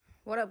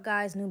What up,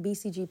 guys? New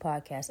BCG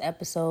podcast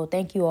episode.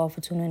 Thank you all for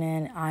tuning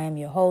in. I am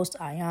your host,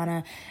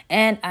 Ayana,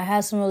 and I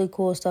have some really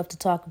cool stuff to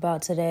talk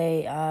about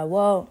today.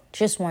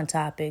 Just one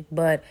topic,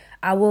 but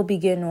I will be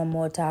getting on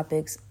more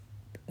topics,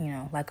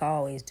 like I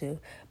always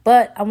do.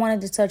 But I wanted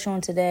to touch on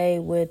today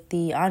with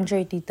the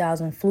Andre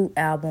 3000 Flute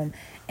album,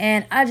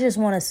 and I just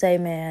want to say,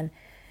 man,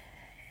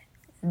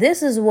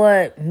 this is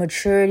what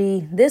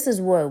maturity, this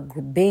is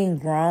what being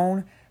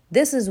grown,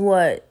 this is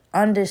what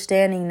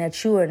understanding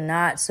that you are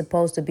not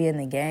supposed to be in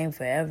the game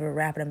forever,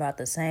 rapping about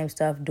the same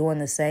stuff, doing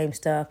the same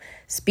stuff,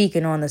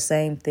 speaking on the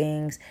same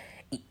things,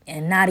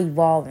 and not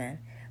evolving.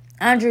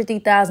 Andre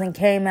 3000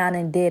 came out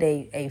and did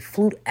a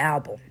flute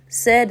album.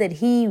 Said that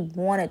he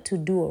wanted to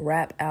do a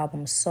rap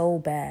album so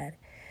bad.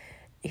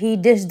 He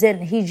just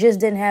didn't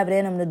have it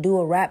in him to do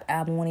a rap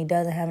album when he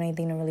doesn't have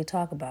anything to really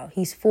talk about.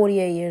 He's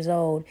 48 years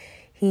old.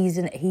 He's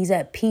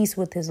at peace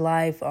with his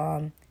life,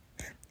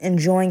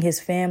 enjoying his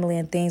family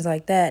and things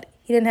like that.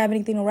 He didn't have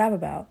anything to rap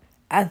about.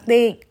 I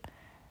think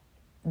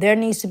there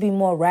needs to be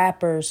more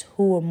rappers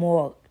who are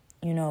more,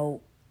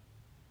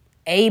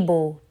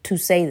 able to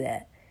say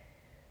that.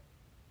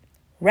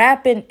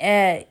 Rapping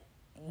at,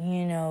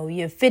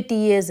 you're 50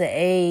 years of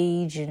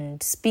age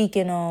and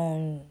speaking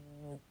on,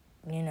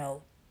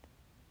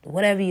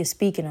 whatever you're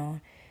speaking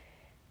on.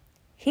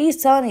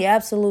 He's telling the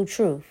absolute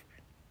truth.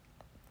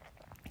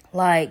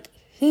 Like,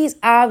 he's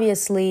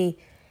obviously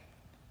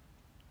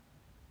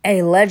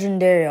a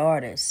legendary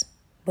artist,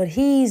 but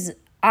he's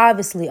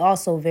obviously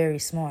also very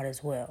smart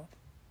as well.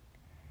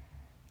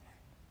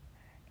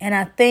 And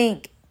I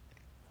think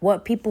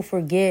what people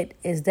forget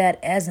is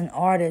that as an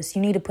artist,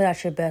 you need to put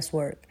out your best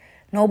work.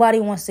 Nobody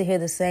wants to hear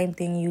the same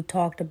thing you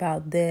talked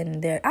about then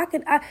and there. I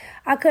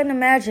couldn't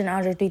imagine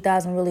Andre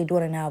 3000 really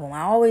doing an album.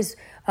 I always,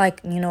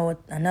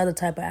 another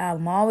type of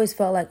album. I always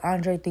felt like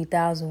Andre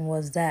 3000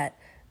 was that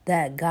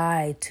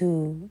guy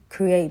to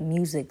create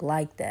music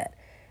like that.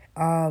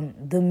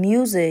 The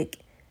music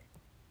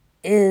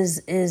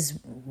is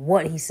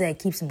what he said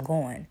keeps him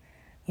going,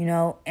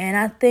 and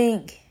I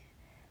think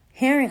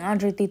hearing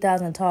Andre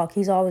 3000 talk,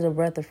 he's always a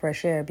breath of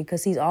fresh air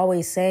because he's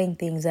always saying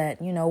things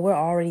that, we're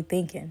already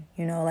thinking,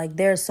 like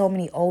there's so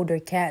many older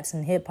cats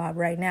in hip hop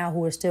right now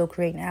who are still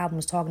creating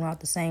albums talking about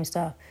the same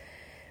stuff.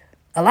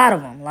 A lot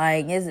of them,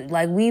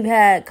 we've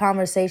had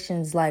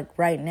conversations like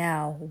right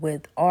now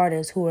with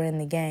artists who are in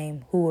the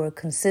game who are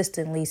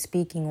consistently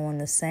speaking on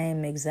the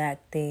same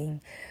exact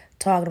thing,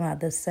 talking about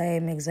the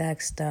same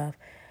exact stuff,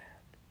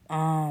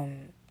 all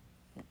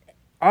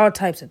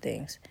types of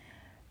things.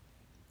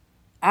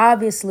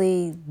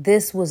 Obviously,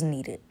 this was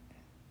needed.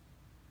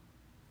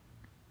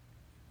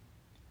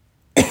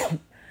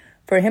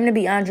 For him to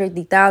be Andre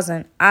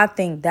 3000, I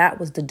think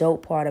that was the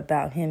dope part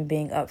about him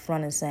being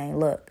upfront and saying,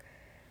 look,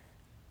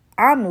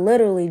 I'm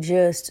literally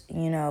just,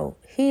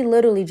 he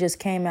literally just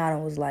came out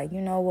and was like,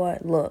 you know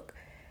what, look,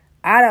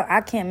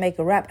 I can't make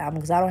a rap album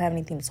because I don't have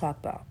anything to talk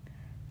about.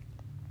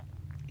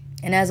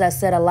 And as I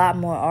said, a lot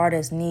more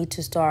artists need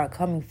to start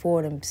coming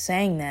forward and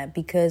saying that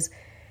because,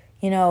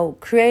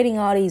 creating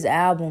all these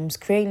albums,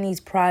 creating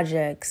these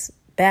projects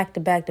back to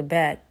back to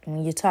back,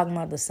 when you're talking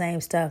about the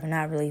same stuff and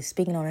not really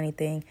speaking on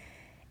anything,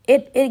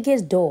 it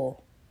gets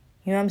dull.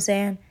 You know what I'm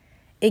saying?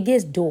 It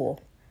gets dull.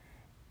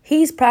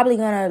 He's probably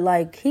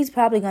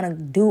gonna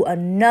do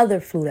another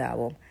flute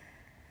album.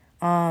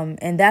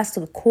 And that's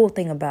the cool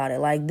thing about it.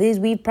 Like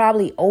we've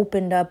probably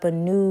opened up a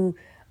new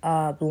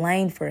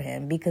lane for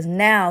him because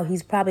now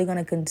he's probably going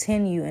to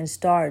continue and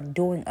start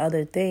doing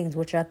other things,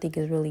 which I think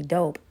is really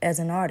dope as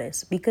an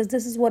artist because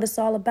this is what it's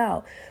all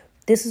about.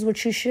 This is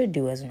what you should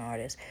do as an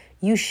artist.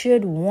 You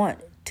should want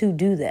to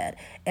do that.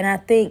 And I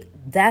think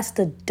that's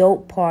the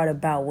dope part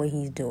about what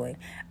he's doing.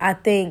 I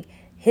think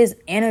his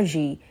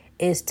energy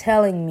is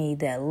telling me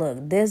that, look,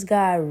 this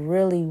guy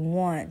really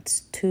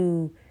wants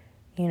to,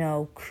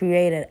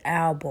 create an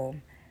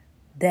album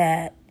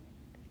that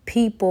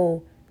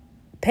people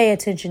pay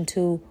attention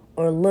to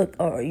or look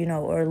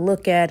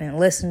at and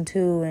listen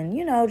to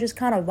and, just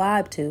kind of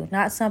vibe to.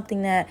 Not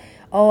something that,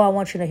 I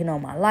want you to know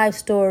my life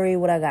story,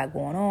 what I got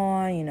going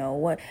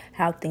on,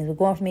 how things are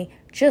going for me.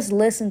 Just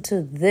listen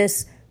to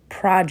this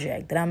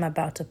project that I'm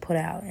about to put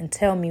out and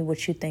tell me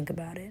what you think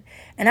about it.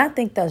 And I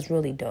think that's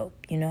really dope,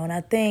 and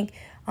I think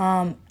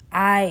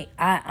I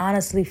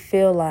honestly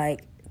feel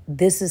like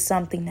this is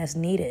something that's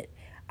needed.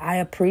 I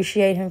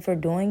appreciate him for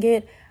doing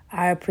it.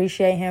 I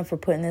appreciate him for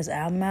putting this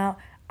album out.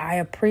 I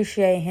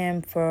appreciate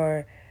him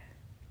for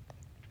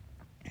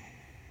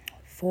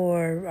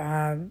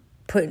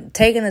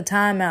taking the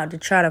time out to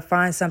try to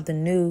find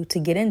something new to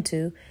get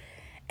into.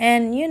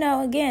 And,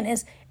 again,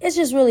 it's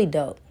just really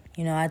dope.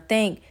 I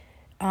think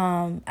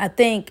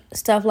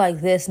stuff like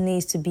this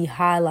needs to be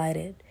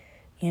highlighted.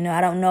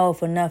 I don't know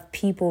if enough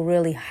people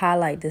really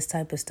highlight this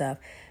type of stuff.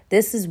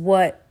 This is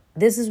what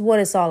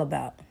it's all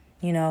about.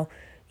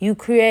 You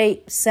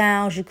create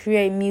sounds, you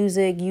create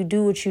music, you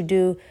do what you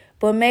do.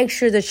 But make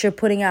sure that you're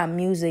putting out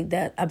music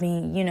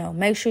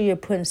make sure you're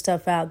putting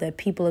stuff out that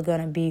people are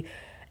going to be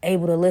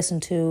able to listen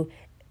to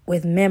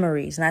with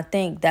memories. And I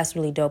think that's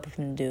really dope of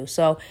him to do.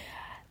 So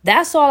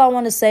That's all I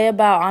want to say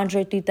about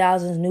Andre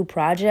 3000's new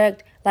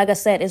project. Like I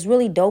said, it's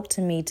really dope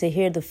to me to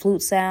hear the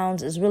flute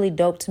sounds. It's really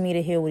dope to me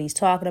to hear what he's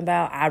talking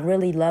about. I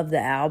really love the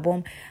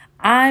album.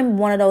 I'm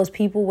one of those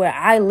people where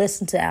I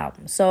listen to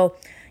albums. So,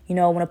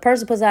 when a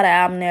person puts out an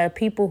album, there are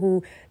people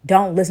who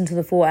don't listen to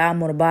the full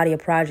album or the body of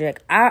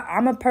project.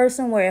 I'm a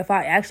person where if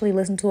I actually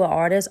listen to an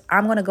artist,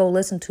 I'm going to go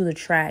listen to the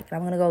track. I'm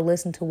going to go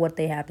listen to what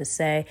they have to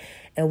say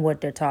and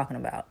what they're talking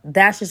about.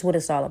 That's just what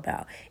it's all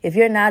about. If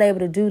you're not able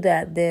to do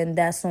that, then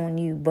that's on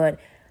you. But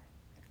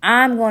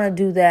I'm going to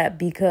do that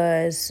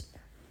because,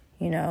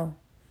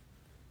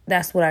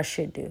 that's what I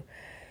should do.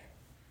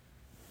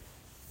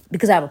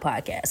 Because I have a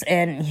podcast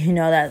and,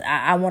 that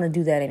I want to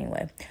do that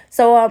anyway.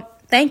 So,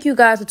 thank you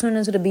guys for tuning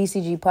into the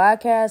BCG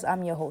podcast.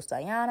 I'm your host,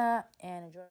 Ayana, and enjoy.